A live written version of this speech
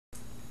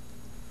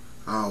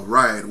All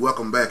right,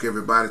 welcome back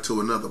everybody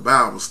to another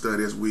Bible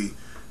study as we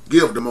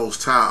give the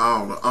Most High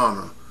all the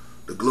honor,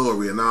 the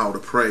glory, and all the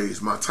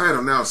praise. My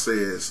title now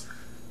says,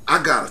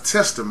 I got a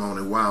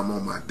testimony while I'm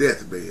on my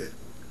deathbed.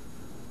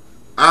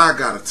 I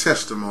got a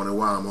testimony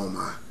while I'm on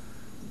my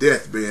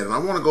deathbed. And I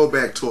want to go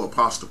back to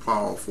Apostle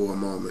Paul for a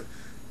moment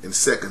in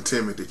 2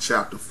 Timothy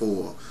chapter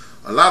 4.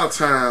 A lot of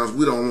times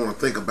we don't want to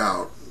think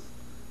about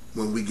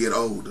when we get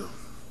older,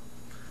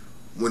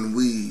 when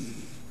we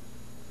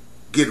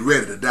get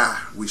ready to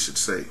die, we should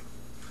say.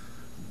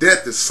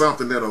 Death is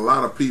something that a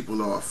lot of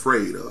people are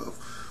afraid of.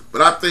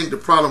 But I think the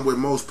problem with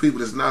most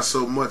people is not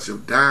so much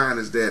of dying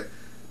as that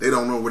they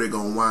don't know where they're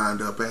going to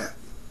wind up at.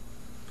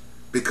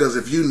 Because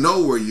if you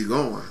know where you're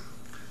going,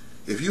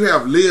 if you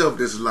have lived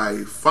this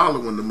life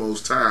following the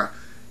Most High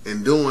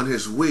and doing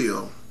His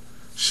will,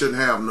 shouldn't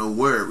have no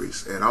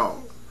worries at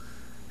all.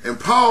 And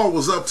Paul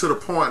was up to the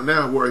point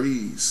now where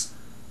he's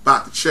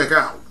about to check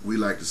out, we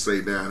like to say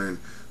down in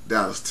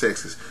Dallas,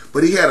 Texas.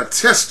 But he had a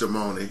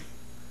testimony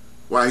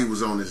while he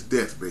was on his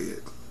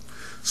deathbed.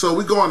 So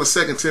we go on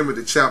to 2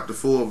 Timothy chapter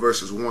 4,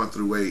 verses 1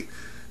 through 8.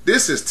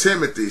 This is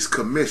Timothy's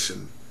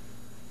commission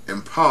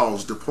and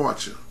Paul's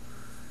departure.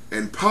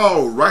 And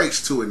Paul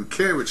writes to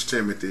encourage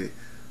Timothy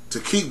to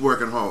keep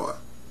working hard.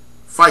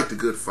 Fight the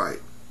good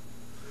fight.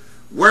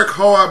 Work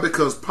hard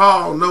because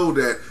Paul knows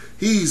that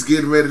he's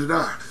getting ready to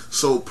die.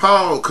 So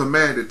Paul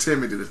commanded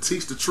Timothy to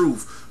teach the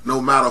truth no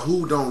matter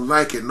who don't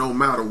like it, no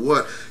matter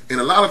what.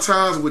 And a lot of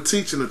times with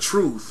teaching the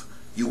truth,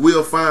 you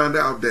will find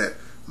out that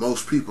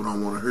most people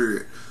don't want to hear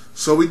it.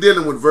 So we're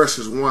dealing with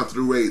verses 1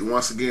 through 8.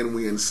 Once again,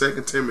 we're in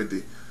 2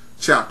 Timothy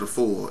chapter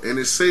 4. And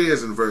it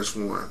says in verse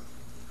 1,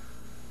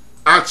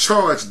 I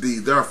charge thee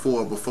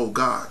therefore before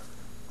God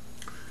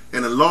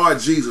and the Lord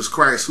Jesus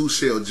Christ, who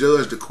shall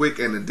judge the quick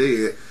and the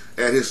dead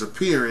at his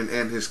appearing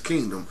and his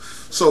kingdom.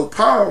 So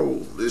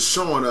Paul is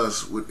showing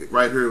us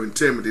right here in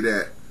Timothy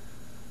that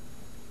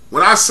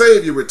when our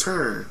Savior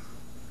return,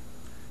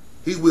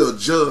 he will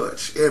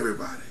judge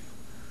everybody,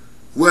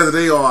 whether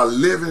they are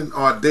living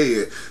or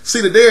dead.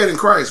 See, the dead in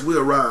Christ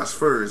will rise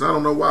first. I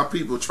don't know why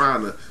people are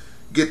trying to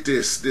get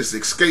this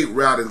escape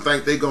route and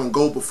think they're going to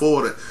go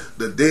before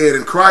the dead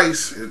in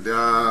Christ.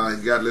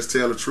 Let's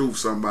tell the truth,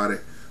 somebody.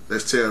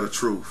 Let's tell the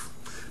truth.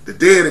 The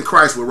dead in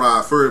Christ will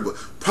rise first, but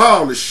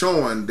Paul is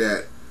showing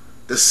that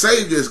the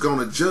Savior is going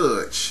to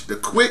judge the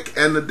quick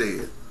and the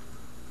dead.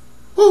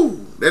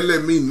 Woo! That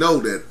let me know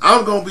that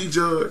I'm going to be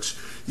judged.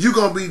 You're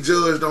going to be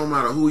judged no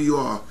matter who you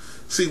are.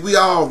 See, we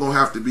all going to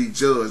have to be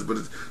judged, but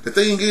the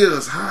thing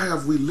is, how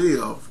have we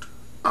lived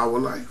our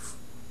life?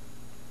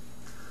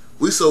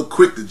 We so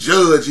quick to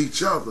judge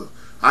each other.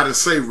 I didn't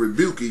say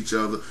rebuke each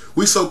other.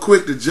 We so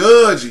quick to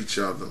judge each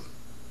other.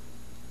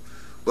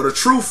 But a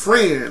true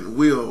friend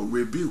will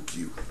rebuke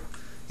you.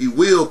 He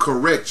will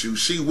correct you.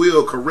 She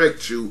will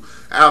correct you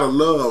out of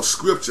love,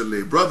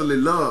 scripturally, brotherly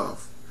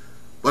love.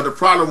 But the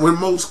problem with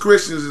most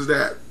Christians is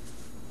that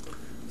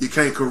you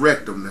can't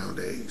correct them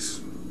nowadays.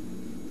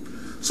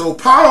 So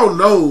Paul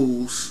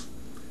knows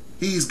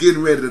he's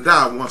getting ready to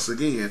die once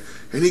again.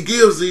 And he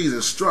gives these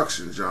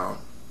instructions, y'all.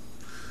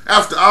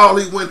 After all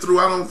he went through,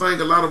 I don't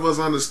think a lot of us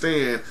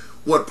understand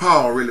what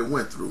Paul really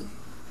went through.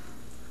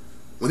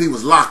 When he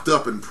was locked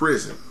up in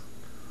prison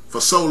for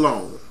so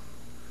long,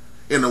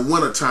 in the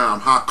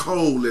wintertime, how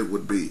cold it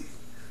would be,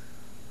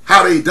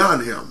 how they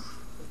done him.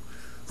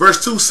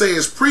 Verse 2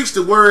 says, preach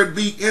the word,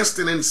 be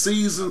instant in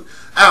season,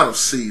 out of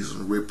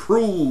season,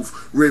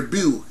 reprove,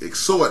 rebuke,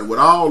 exhort with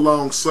all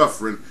long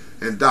suffering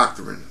and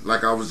doctrine.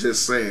 Like I was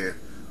just saying,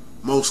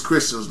 most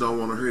Christians don't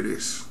want to hear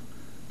this.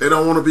 They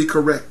don't want to be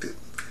corrected.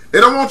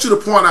 They don't want you to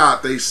point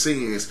out their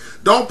sins.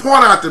 Don't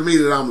point out to me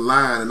that I'm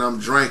lying and I'm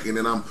drinking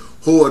and I'm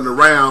hoarding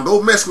around.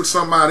 Go mess with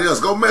somebody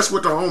else. Go mess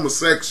with the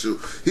homosexual.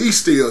 He's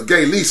still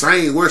gay. At least I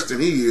ain't worse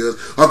than he is.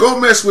 Or go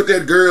mess with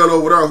that girl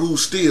over there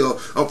who's still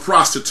a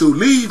prostitute.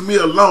 Leave me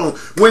alone.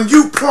 When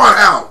you point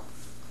out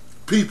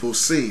people's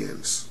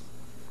sins,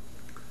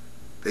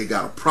 they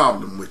got a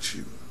problem with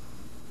you.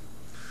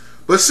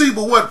 But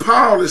what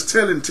Paul is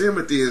telling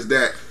Timothy is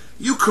that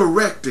you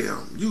correct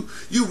them.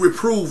 You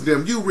reprove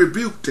them. You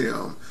rebuke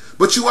them.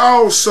 But you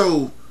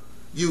also,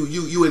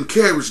 you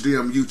encourage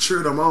them. You cheer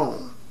them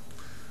on.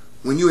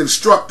 When you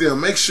instruct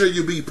them, make sure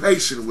you be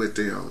patient with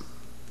them.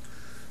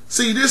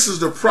 See, this is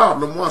the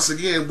problem once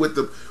again with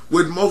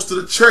most of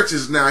the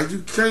churches now. You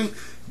can't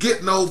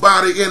get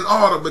nobody in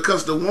order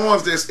because the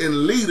ones that's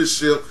in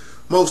leadership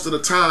most of the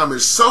time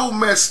is so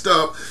messed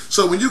up.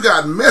 So when you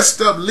got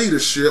messed up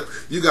leadership,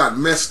 you got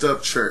messed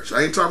up church.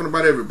 I ain't talking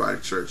about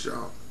everybody church,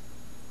 y'all.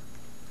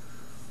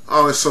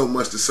 Oh, there's so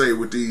much to say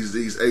with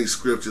these 8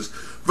 scriptures.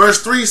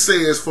 Verse 3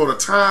 says, for the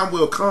time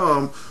will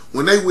come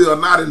when they will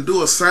not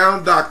endure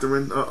sound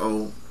doctrine,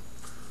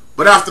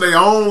 but after their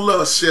own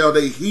lust shall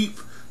they heap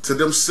to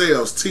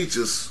themselves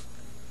teachers,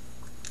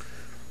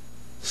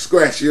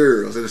 scratch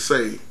ears, and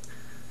say,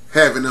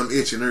 having them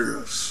itching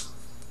ears.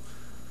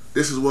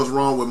 This is what's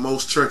wrong with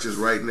most churches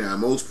right now.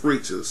 Most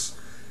preachers,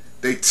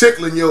 they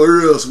tickling your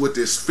ears with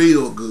this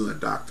feel-good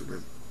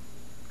doctrine.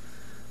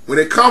 When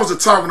it comes to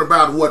talking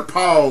about what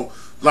Paul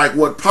like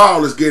what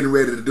Paul is getting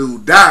ready to do,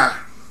 die,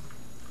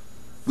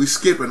 we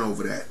skipping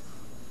over that.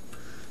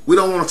 We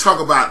don't want to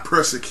talk about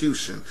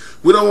persecution.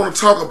 We don't want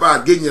to talk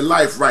about getting your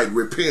life right,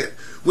 repent.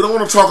 We don't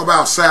want to talk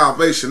about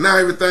salvation. Now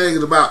everything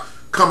is about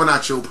coming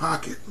out your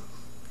pocket.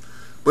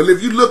 But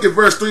if you look at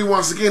verse 3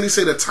 once again, he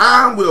said, the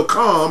time will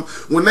come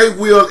when they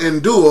will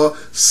endure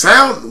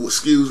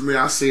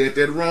I said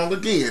that wrong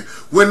again.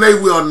 When they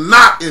will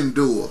not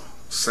endure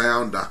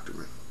sound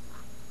doctrine.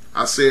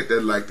 I said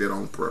that like that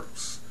on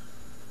purpose.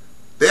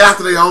 They're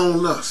after their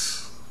own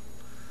lust.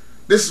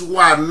 This is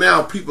why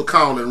now people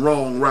calling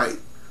wrong right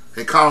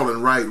and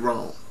calling right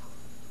wrong.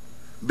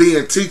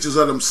 Being teachers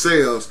of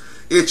themselves,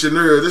 itching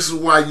ears. This is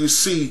why you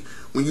see,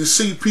 when you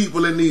see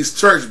people in these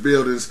church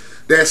buildings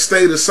that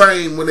stay the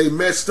same when they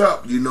messed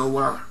up, you know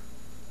why?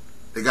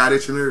 They got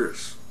itching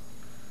ears.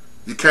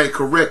 You can't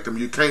correct them.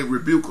 You can't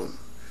rebuke them.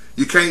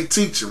 You can't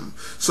teach them.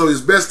 So his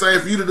best thing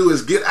for you to do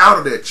is get out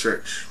of that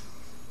church.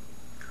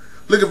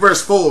 Look at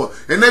verse 4.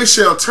 And they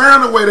shall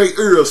turn away their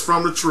ears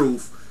from the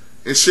truth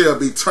and shall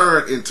be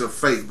turned into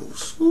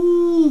fables.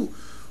 Ooh.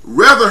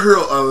 Rather hear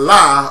a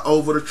lie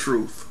over the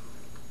truth.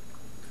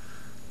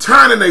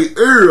 Turning their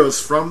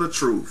ears from the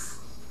truth.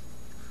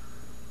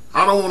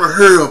 I don't want to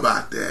hear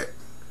about that.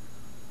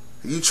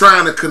 You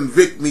trying to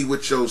convict me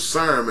with your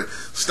sermon.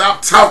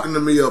 Stop talking to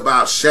me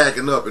about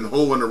shacking up and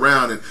hoeing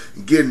around and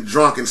getting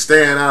drunk and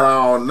staying out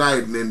all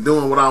night and then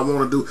doing what I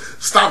want to do.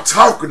 Stop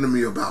talking to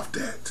me about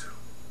that.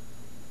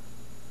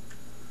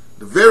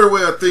 The very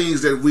well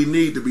things that we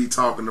need to be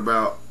talking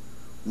about,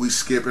 we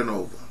skipping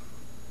over.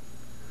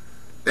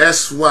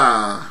 That's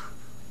why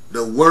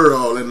the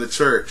world and the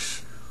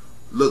church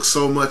look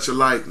so much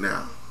alike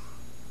now.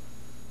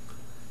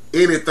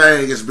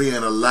 Anything is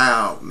being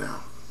allowed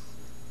now.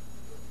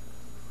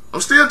 I'm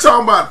still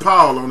talking about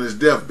Paul on his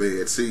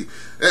deathbed. See,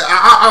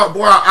 y'all,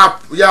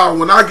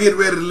 when I get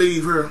ready to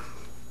leave here,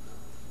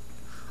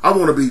 I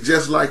want to be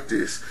just like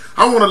this.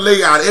 I want to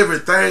lay out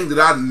everything that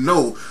I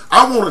know.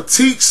 I want to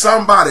teach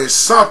somebody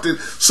something,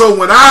 so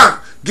when I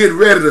get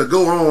ready to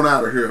go on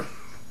out of here,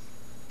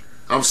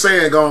 I'm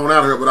saying go on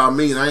out of here, but I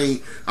mean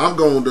I'm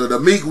going to, the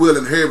meek will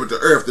inherit the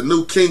earth. The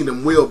new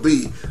kingdom will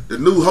be, the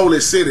new holy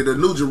city, the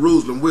new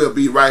Jerusalem will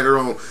be right here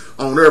on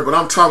earth. But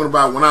I'm talking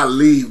about when I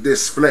leave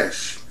this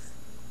flesh.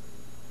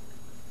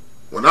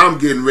 When I'm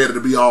getting ready to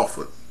be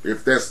offered.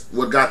 If that's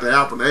what got to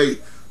happen, hey,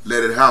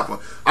 let it happen.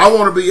 I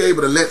want to be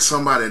able to let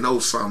somebody know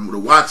something, to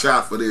watch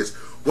out for this,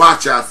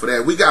 watch out for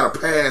that. We got to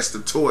pass the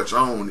torch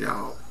on,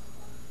 y'all.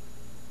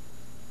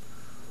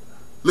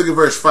 Look at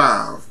verse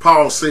 5.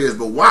 Paul says,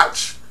 but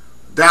watch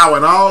thou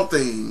in all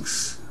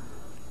things,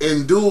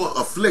 endure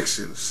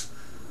afflictions,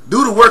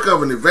 do the work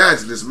of an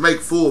evangelist, make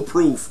full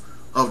proof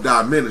of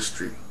thy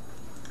ministry.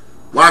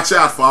 Watch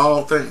out for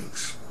all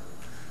things.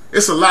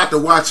 It's a lot to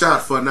watch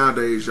out for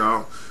nowadays,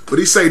 y'all. But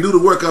he say, do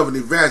the work of an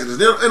evangelist.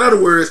 In other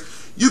words,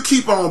 you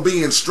keep on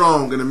being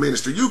strong in the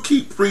ministry. You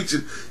keep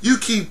preaching. You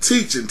keep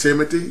teaching,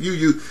 Timothy.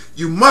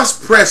 You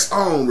must press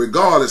on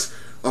regardless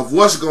of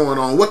what's going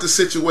on, what the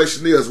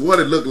situation is, what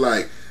it looked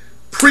like.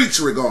 Preach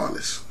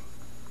regardless.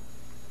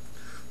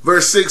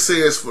 Verse 6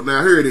 says, for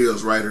now here it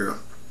is right here.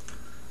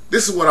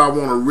 This is what I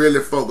want to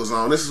really focus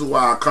on. This is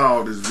why I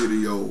called this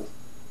video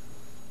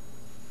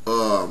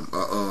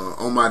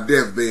on my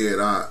deathbed.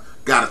 I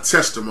got a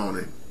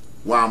testimony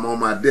while I'm on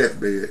my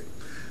deathbed.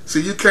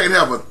 See, you can't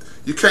have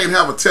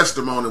a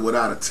testimony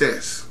without a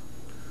test.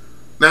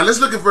 Now let's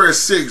look at verse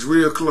 6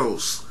 real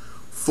close.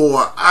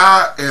 For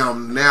I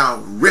am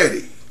now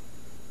ready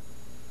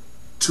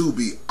to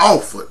be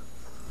offered,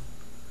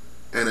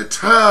 and the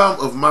time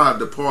of my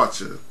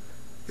departure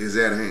is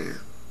at hand.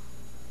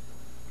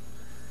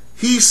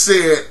 He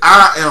said,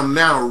 I am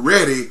now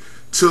ready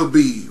to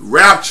be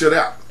raptured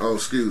out. Oh,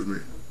 excuse me.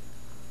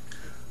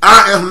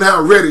 I am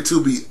now ready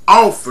to be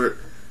offered,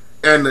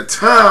 and the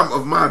time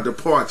of my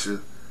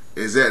departure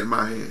is at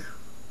my hand.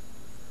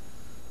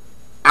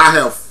 I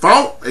have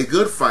fought a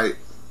good fight.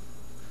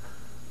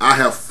 I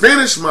have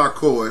finished my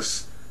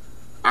course.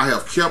 I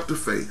have kept the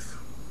faith.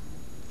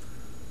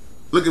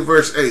 Look at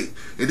verse 8.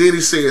 And then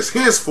he says,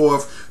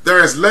 henceforth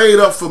there is laid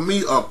up for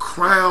me a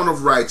crown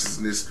of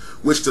righteousness,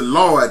 which the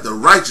Lord, the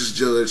righteous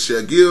judge,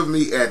 shall give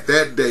me at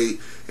that day,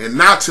 and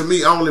not to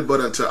me only, but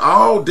unto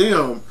all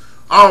them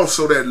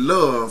also that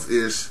love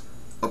is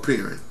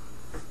appearing.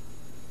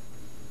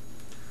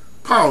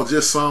 Paul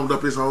just summed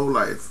up his whole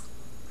life.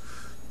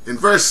 In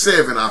verse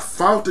 7, I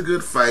fought the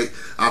good fight.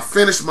 I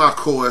finished my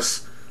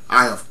course.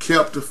 I have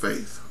kept the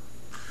faith.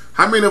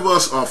 How many of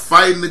us are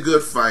fighting the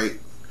good fight?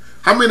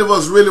 How many of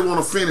us really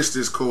want to finish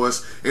this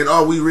course? And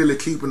are we really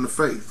keeping the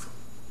faith?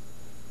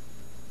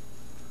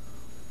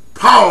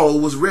 Paul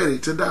was ready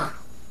to die.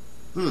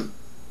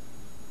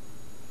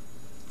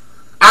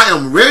 I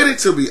am ready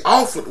to be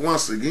offered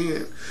once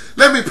again.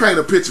 Let me paint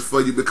a picture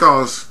for you,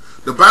 because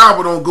the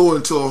Bible don't go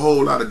into a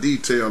whole lot of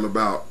detail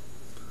about,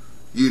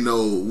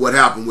 what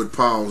happened with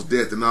Paul's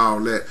death and all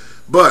that.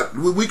 But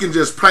we can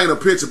just paint a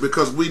picture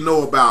because we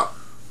know about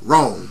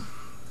Rome.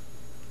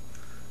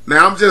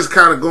 Now, I'm just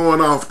kind of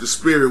going off the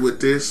spirit with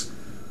this.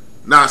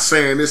 Not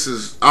saying this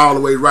is all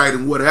the way right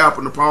in what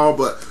happened to Paul,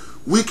 but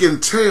we can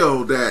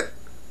tell that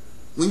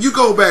when you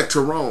go back to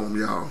Rome,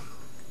 y'all,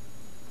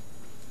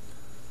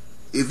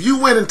 if you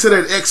went into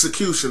that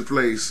execution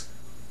place,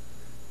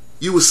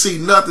 you would see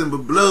nothing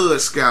but blood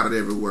scattered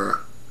everywhere.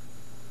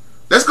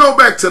 Let's go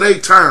back to their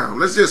time.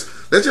 Let's just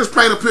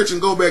paint a picture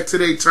and go back to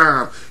their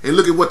time and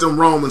look at what them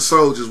Roman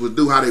soldiers would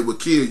do, how they would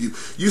kill you.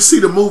 You see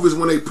the movies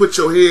when they put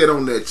your head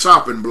on that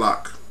chopping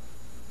block.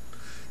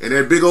 And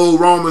that big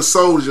old Roman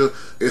soldier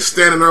is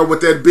standing there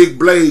with that big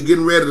blade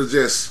getting ready to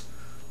just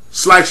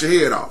slice your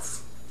head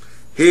off.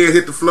 Head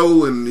hit the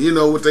floor, and you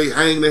know what, they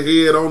hang the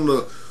head on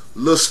the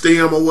little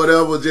stem or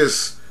whatever.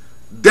 Just,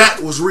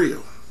 that was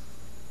real.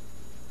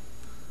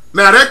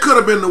 Now that could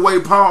have been the way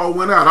Paul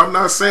went out. I'm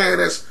not saying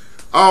that's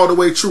all the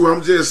way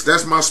true.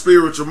 That's my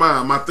spiritual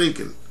mind, my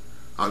thinking.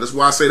 That's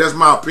why I say that's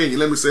my opinion.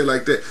 Let me say it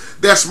like that.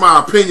 That's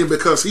my opinion,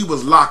 because he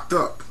was locked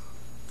up.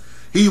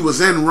 He was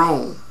in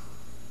Rome.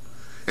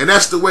 And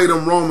that's the way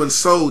them Roman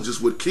soldiers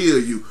would kill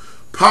you.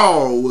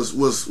 Paul was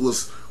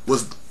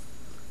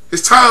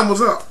his time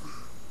was up.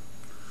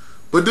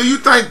 But do you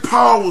think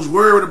Paul was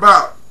worried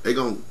about, they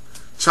gonna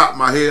chop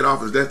my head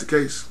off? Is that the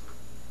case?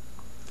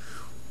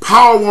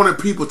 Paul wanted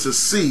people to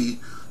see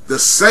the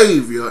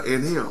Savior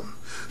in him.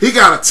 He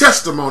got a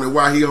testimony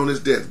while he on his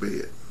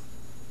deathbed.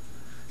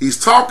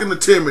 He's talking to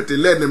Timothy,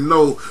 letting him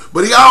know,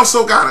 but he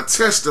also got a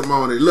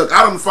testimony. Look,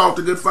 I done fought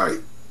the good fight.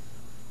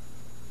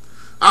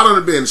 I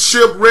done been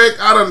shipwrecked.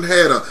 I done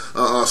had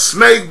a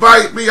snake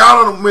bite me.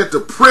 I done went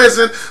to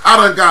prison. I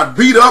done got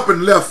beat up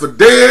and left for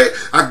dead.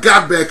 I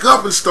got back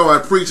up and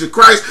started preaching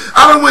Christ.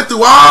 I done went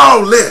through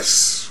all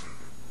this.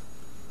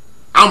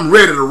 I'm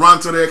ready to run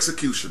to the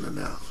executioner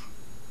now.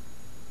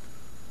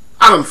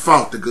 I done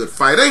fought the good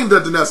fight. Ain't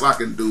nothing else I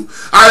can do.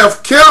 I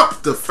have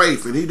kept the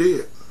faith, and he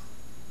did.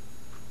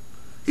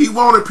 He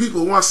wanted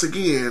people once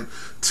again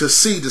to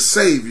see the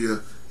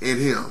Savior in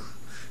him.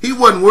 He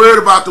wasn't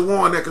worried about the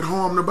one that could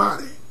harm the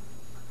body.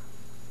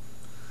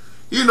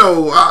 You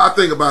know, I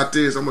think about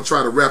this. I'm going to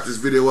try to wrap this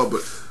video up,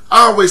 but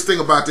I always think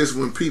about this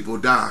when people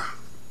die.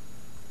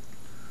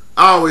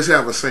 I always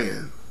have a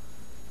saying.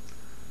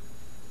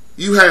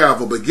 You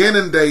have a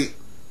beginning date,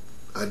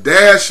 a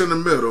dash in the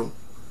middle,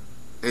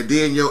 and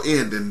then your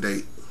ending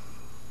date.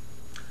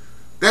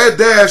 That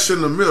dash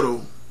in the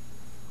middle,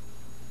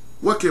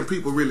 what can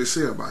people really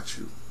say about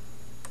you?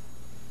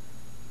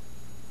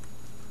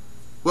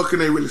 What can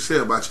they really say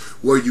about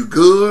you? Were you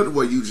good?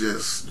 Were you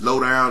just low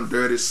down,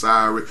 dirty,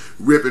 sorry,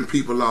 ripping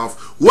people off?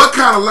 What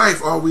kind of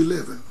life are we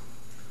living?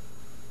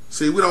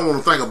 See, we don't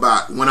want to think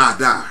about when I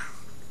die.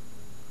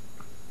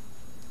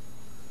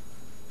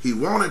 He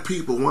wanted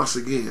people once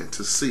again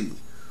to see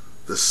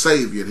the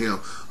Savior in him.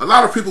 A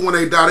lot of people, when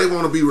they die, they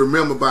want to be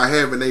remembered by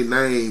having their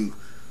name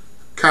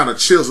kind of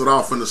chiseled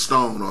off in the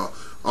stone,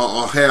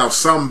 or have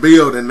some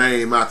building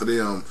name after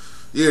them,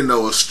 you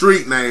know, a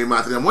street name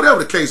after them, whatever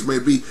the case may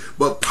be.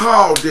 But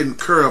Paul didn't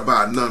care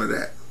about none of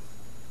that.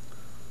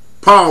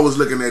 Paul was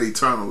looking at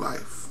eternal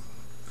life.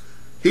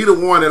 He the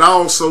one that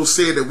also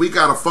said that we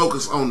got to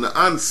focus on the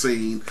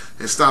unseen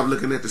and stop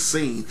looking at the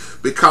seen,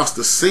 because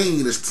the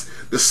seen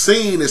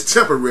is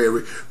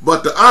temporary,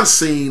 but the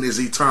unseen is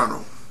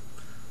eternal.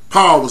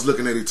 Paul was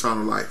looking at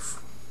eternal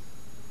life.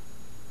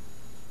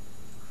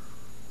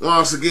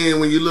 Once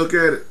again, when you look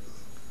at it,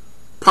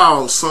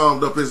 Paul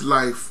summed up his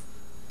life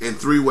in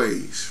 3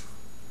 ways.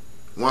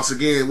 Once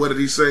again, what did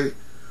he say?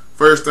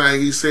 First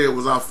thing he said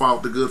was, I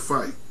fought the good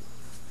fight.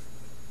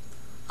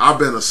 I've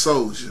been a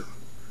soldier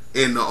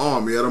in the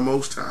army of the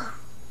Most High.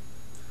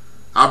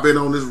 I've been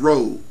on this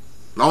road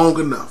long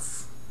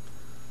enough.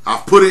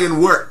 I've put in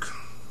work.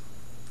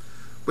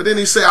 But then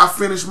he said, I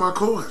finished my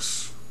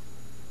course.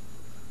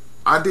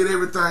 I did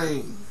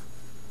everything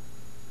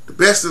the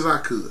best as I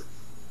could.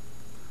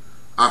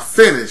 I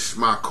finished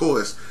my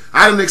course.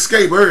 I didn't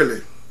escape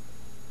early.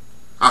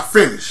 I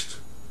finished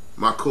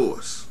my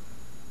course.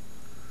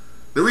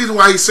 The reason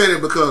why he said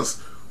it,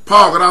 because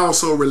Paul could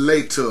also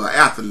relate to an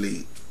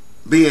athlete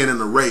being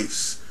in a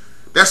race.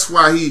 That's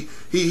why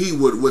he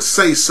would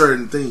say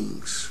certain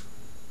things.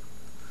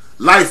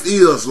 Life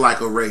is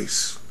like a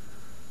race.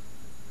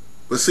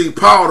 But see,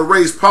 Paul, the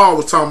race Paul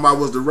was talking about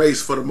was the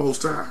race for the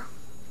Most High.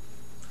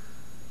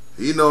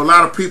 You know, a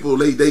lot of people,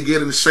 they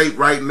get in shape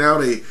right now.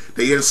 They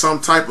in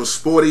some type of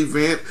sport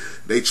event.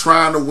 They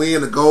trying to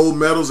win the gold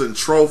medals and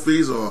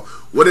trophies or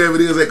whatever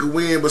it is they could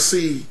win. But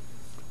see,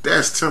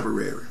 that's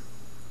temporary.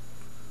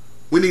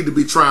 We need to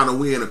be trying to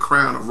win a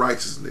crown of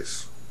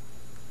righteousness.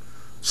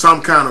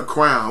 Some kind of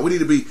crown. We need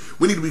to be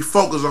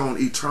focused on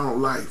eternal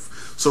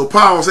life. So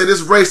Paul said,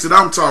 this race that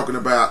I'm talking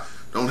about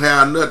don't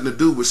have nothing to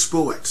do with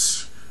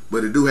sports,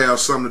 but it do have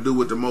something to do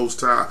with the Most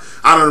High.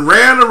 I done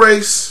ran the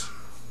race.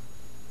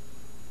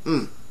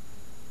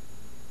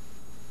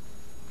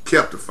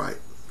 Kept the fight.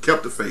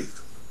 Kept the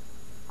faith.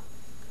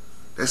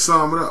 Let's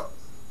sum it up.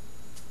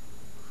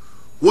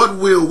 What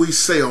will we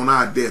say on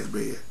our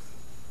deathbed?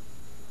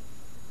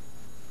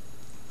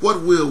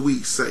 What will we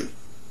say?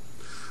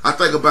 I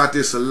think about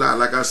this a lot.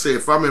 Like I said,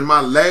 if I'm in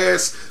my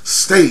last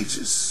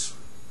stages,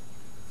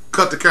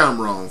 cut the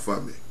camera on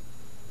for me.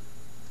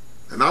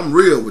 And I'm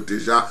real with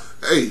this, y'all.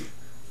 Hey,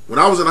 when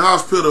I was in the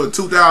hospital in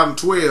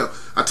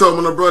 2012, I told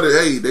my little brother,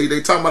 hey,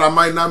 they talking about I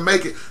might not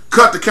make it.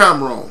 Cut the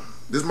camera on.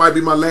 This might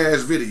be my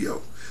last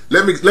video.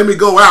 Let me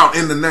go out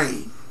in the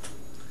name.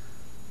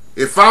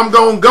 If I'm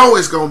going to go,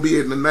 it's going to be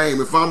in the name.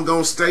 If I'm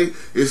going to stay,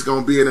 it's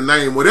going to be in the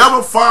name.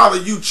 Whatever Father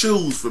you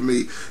choose for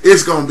me,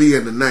 it's going to be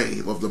in the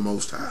name of the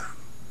Most High.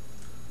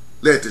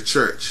 Let the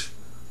church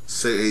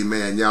say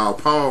amen. Y'all,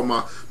 Paul,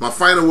 my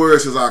final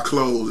words as I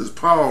close is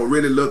Paul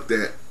really looked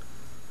at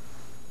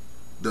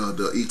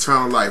the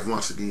eternal life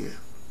once again.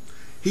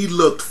 He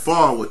looked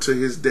forward to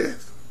his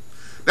death.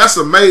 That's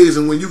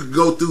amazing when you can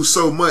go through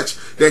so much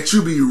that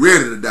you be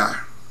ready to die.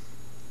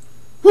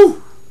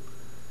 Whew.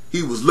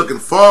 He was looking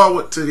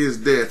forward to his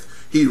death.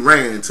 He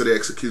ran to the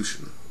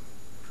executioner.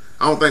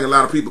 I don't think a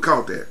lot of people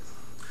caught that.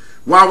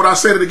 Why would I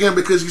say it again?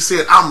 Because he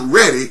said, I'm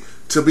ready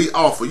to be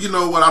offered. You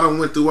know what? I done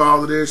went through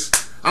all of this.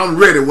 I'm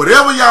ready.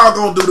 Whatever y'all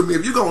gonna do to me,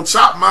 if you're gonna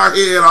chop my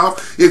head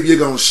off, if you're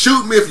gonna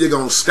shoot me, if you're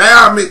gonna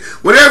stab me,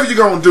 whatever you're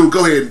gonna do,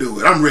 go ahead and do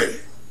it. I'm ready.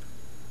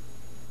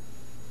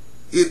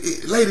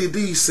 Lady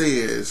D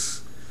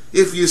says,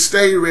 if you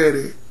stay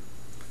ready,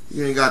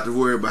 you ain't got to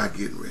worry about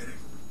getting ready.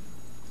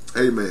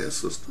 Amen,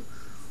 sister.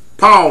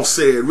 Paul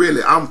said,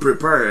 really, I'm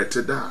prepared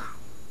to die.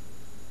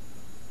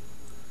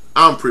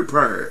 I'm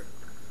prepared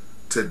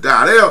to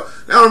die.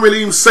 They don't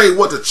really even say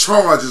what the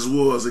charges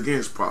was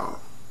against Paul.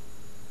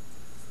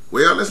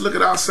 Well, let's look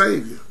at our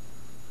Savior.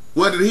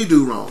 What did he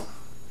do wrong?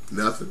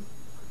 Nothing.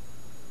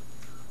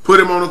 Put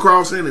him on the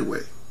cross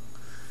anyway.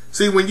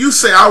 See, when you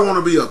say, I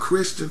want to be a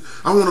Christian,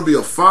 I want to be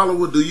a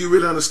follower, do you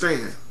really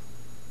understand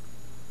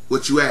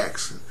what you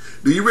asking?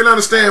 Do you really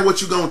understand what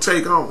you're going to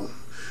take on?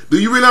 Do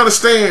you really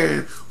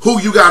understand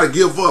who you got to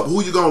give up,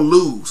 who you going to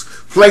lose,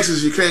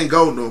 places you can't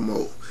go no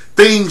more,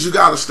 things you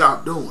got to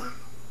stop doing?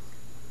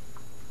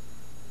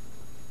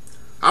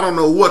 I don't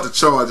know what the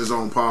charges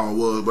on Paul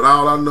was, but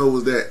all I know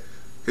was that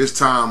his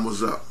time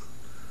was up.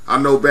 I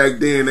know back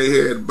then they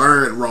had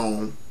burned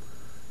Rome,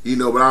 you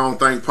know, but I don't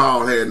think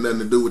Paul had nothing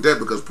to do with that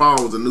because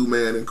Paul was a new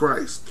man in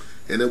Christ.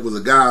 And it was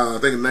a guy, I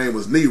think his name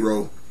was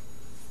Nero.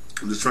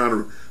 I'm just trying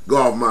to go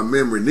off my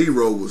memory.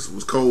 Nero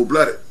was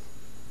cold-blooded.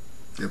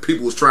 And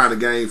people was trying to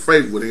gain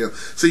favor with him.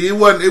 See, it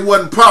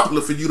wasn't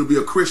popular for you to be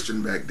a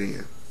Christian back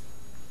then.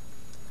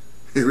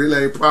 It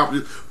really ain't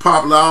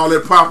popular all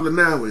that popular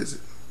now, is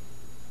it?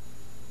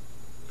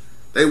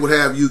 They would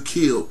have you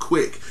killed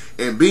quick.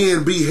 And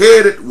being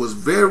beheaded was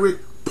very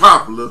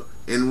popular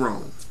in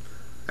Rome.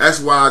 That's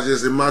why I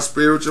just, in my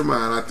spiritual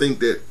mind, I think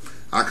that,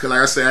 like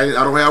I say,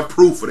 I don't have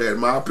proof of that in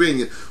my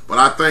opinion, but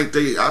I think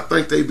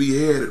they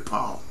beheaded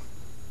Paul.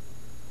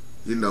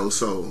 You know,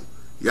 so,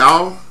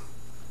 y'all,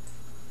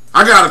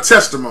 I got a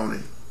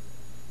testimony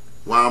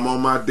while I'm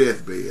on my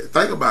deathbed.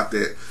 Think about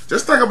that.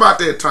 Just think about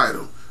that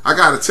title. I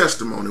got a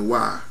testimony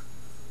why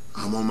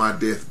I'm on my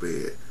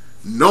deathbed,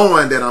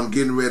 knowing that I'm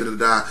getting ready to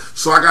die.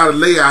 So I got to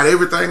lay out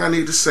everything I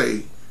need to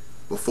say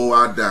before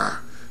I die.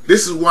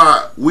 This is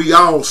why we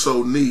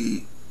also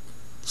need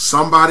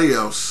somebody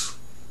else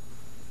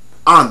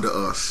under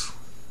us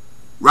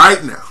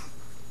right now.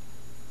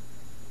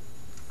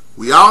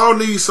 We all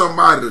need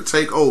somebody to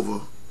take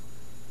over.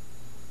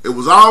 It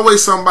was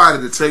always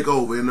somebody to take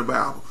over in the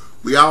Bible.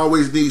 We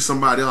always need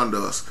somebody under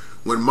us.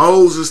 When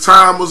Moses'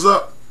 time was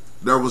up,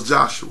 there was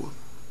Joshua.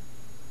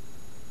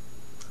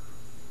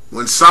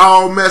 When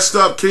Saul messed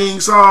up, King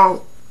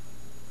Saul,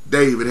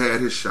 David had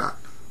his shot.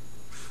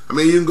 I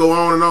mean, you can go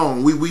on and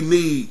on. We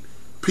need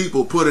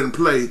people put in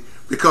play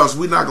because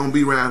we're not going to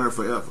be around here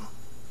forever.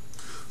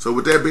 So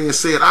with that being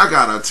said, I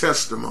got a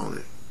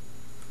testimony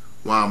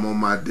while I'm on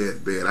my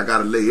deathbed. I got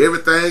to lay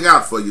everything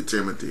out for you,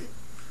 Timothy.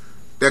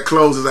 That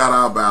closes out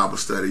our Bible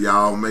study,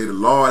 y'all. May the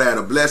Lord add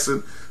a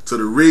blessing to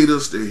the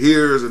readers, the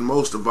hearers, and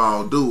most of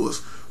all,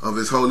 doers of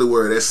his holy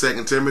word. That's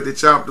 2 Timothy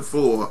chapter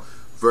 4,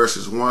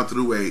 verses 1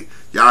 through 8.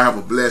 Y'all have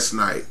a blessed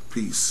night.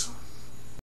 Peace.